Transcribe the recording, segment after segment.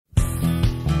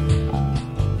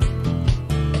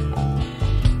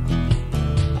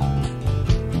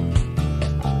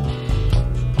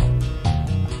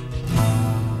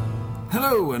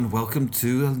and welcome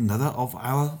to another of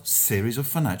our series of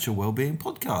financial wellbeing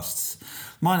podcasts.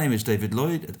 My name is David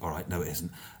Lloyd. All right, no, it isn't.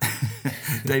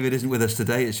 David isn't with us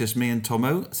today. It's just me and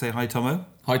Tomo. Say hi, Tomo.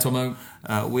 Hi, Tomo.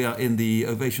 We are in the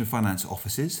Ovation Finance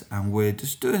offices, and we're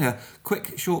just doing a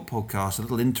quick, short podcast, a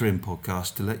little interim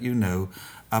podcast to let you know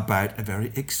about a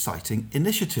very exciting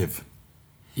initiative.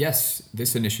 Yes,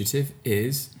 this initiative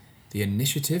is the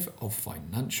Initiative of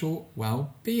Financial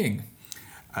Wellbeing.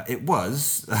 It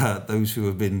was, those who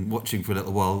have been watching for a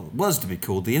little while, was to be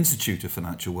called the Institute of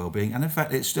Financial Wellbeing, and in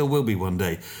fact it still will be one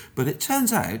day. But it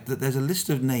turns out that there's a list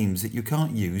of names that you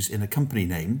can't use in a company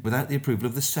name without the approval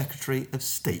of the Secretary of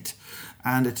State.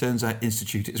 And it turns out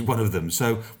Institute is one of them.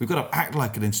 So we've got to act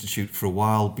like an institute for a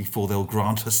while before they'll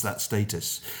grant us that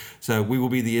status. So we will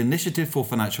be the Initiative for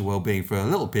Financial Wellbeing for a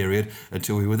little period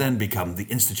until we will then become the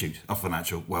Institute of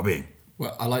Financial Wellbeing.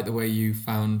 Well, I like the way you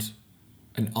found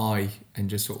an I and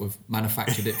just sort of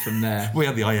manufactured it from there. We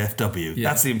have the IFW. Yeah.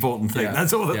 That's the important thing. Yeah.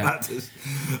 That's all that matters.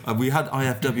 We had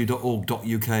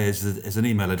ifw.org.uk as an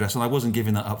email address, and I wasn't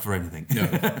giving that up for anything. No,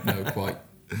 quite.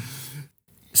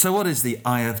 So what is the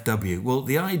IFW? Well,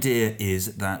 the idea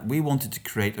is that we wanted to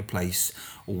create a place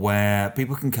where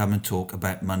people can come and talk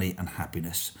about money and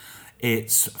happiness.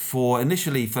 It's for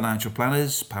initially financial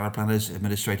planners, paraplanners,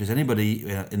 administrators, anybody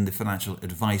in the financial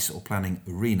advice or planning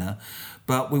arena.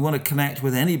 But we want to connect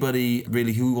with anybody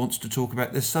really who wants to talk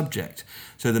about this subject.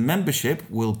 So the membership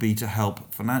will be to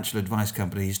help financial advice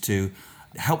companies to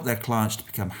help their clients to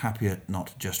become happier,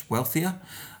 not just wealthier.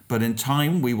 But in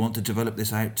time, we want to develop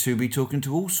this out to be talking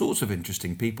to all sorts of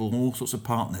interesting people and all sorts of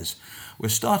partners. We're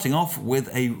starting off with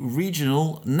a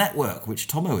regional network, which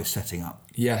Tomo is setting up.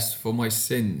 Yes, for my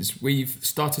sins. We've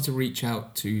started to reach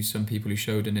out to some people who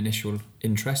showed an initial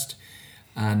interest.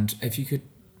 And if you could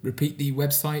repeat the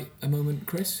website a moment,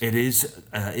 Chris? It is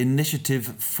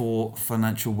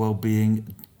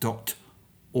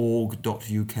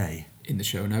initiativeforfinancialwellbeing.org.uk. In the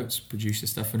show notes, producer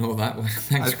stuff and all that.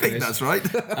 Thanks, Chris. I think that's right.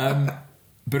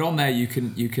 But on there, you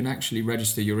can actually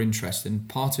register your interest, and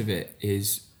part of it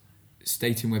is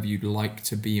stating whether you'd like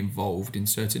to be involved in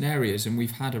certain areas. And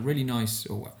we've had a really nice,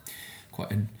 or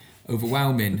quite an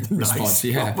overwhelming response.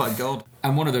 Yeah. Oh my God!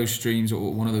 And one of those streams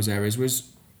or one of those areas was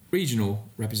regional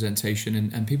representation,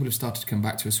 and people have started to come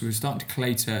back to us. So we're starting to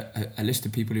collate a list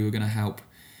of people who are going to help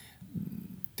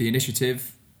the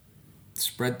initiative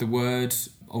spread the word.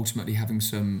 Ultimately, having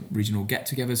some regional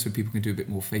get-togethers so people can do a bit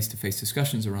more face-to-face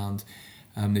discussions around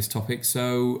this topic.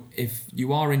 So if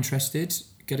you are interested,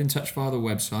 get in touch via the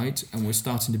website, and we're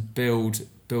starting to build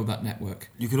that network.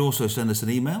 You can also send us an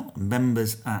email,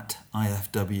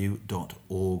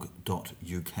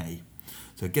 members@ifw.org.uk.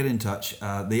 So get in touch.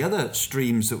 The other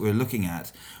streams that we're looking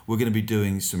at, we're going to be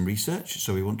doing some research.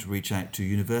 So we want to reach out to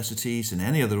universities and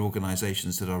any other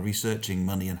organisations that are researching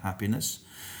money and happiness.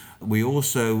 We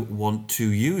also want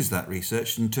to use that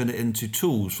research and turn it into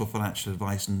tools for financial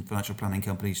advice and financial planning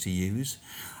companies to use.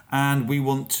 And we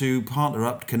want to partner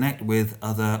up, connect with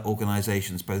other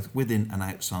organisations, both within and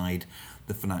outside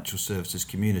the financial services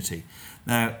community.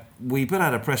 Now, we put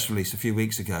out a press release a few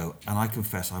weeks ago, and I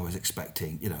confess I was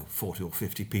expecting, 40 or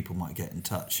 50 people might get in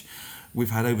touch. We've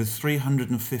had over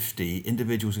 350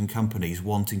 individuals and companies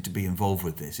wanting to be involved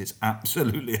with this. It's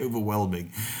absolutely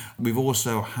overwhelming. We've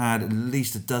also had at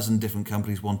least a dozen different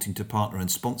companies wanting to partner and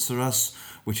sponsor us,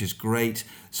 which is great.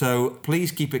 So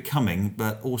please keep it coming,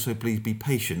 but also please be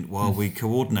patient while we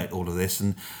coordinate all of this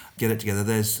and get it together.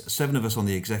 There's 7 of us on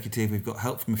the executive. We've got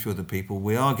help from a few other people.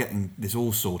 We are getting this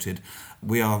all sorted.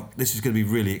 This is going to be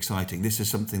really exciting. This is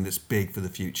something that's big for the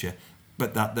future.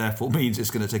 But that therefore means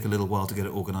it's going to take a little while to get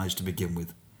it organised to begin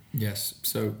with. Yes.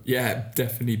 So yeah,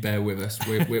 definitely bear with us.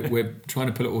 We're trying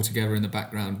to put it all together in the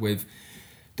background with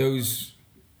those.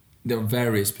 There are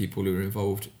various people who are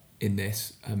involved in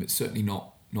this. It's certainly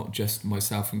not just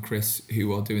myself and Chris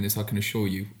who are doing this. I can assure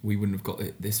you, we wouldn't have got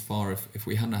it this far if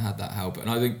we hadn't had that help. And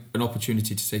I think an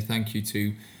opportunity to say thank you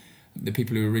to the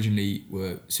people who originally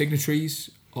were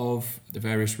signatories of the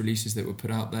various releases that were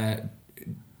put out there.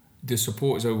 The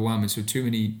support is overwhelming, so too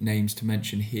many names to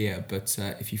mention here, but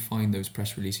if you find those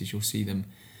press releases, you'll see them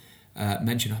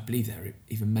mentioned. I believe they're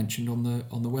even mentioned on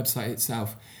the website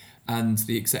itself. And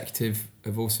the executive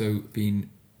have also been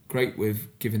great with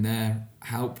giving their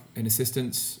help and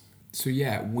assistance. So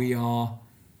yeah, we are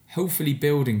hopefully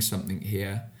building something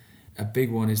here. A big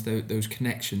one is those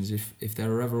connections. If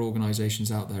there are other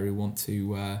organisations out there who want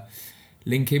to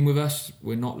link in with us,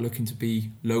 we're not looking to be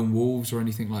lone wolves or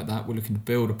anything like that. We're looking to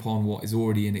build upon what is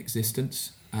already in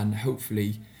existence and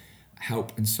hopefully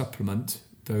help and supplement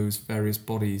those various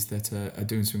bodies that are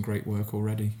doing some great work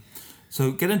already.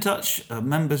 So get in touch,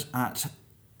 members at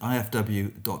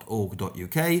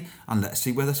ifw.org.uk, and let's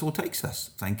see where this all takes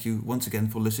us. Thank you once again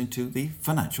for listening to the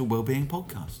Financial Wellbeing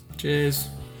Podcast. Cheers.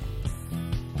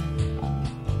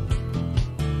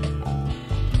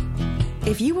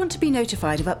 If you want to be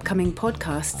notified of upcoming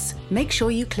podcasts, make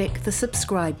sure you click the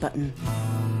subscribe button.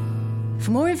 For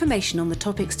more information on the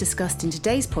topics discussed in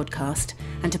today's podcast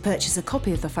and to purchase a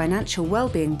copy of the Financial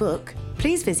Wellbeing book,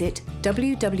 please visit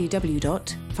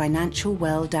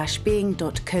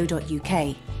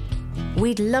www.financialwell-being.co.uk.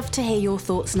 We'd love to hear your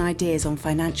thoughts and ideas on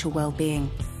financial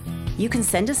wellbeing. You can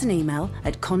send us an email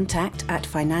at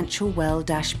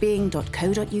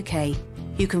contact@financialwell-being.co.uk.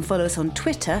 You can follow us on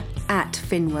Twitter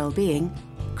 @FinWellbeing.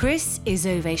 Chris is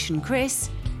Ovation Chris,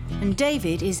 and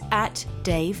David is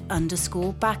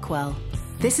 @Dave_Backwell.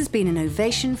 This has been an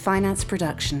Ovation Finance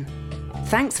production.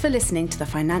 Thanks for listening to the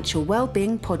Financial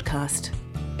Wellbeing Podcast.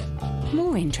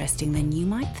 More interesting than you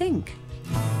might think.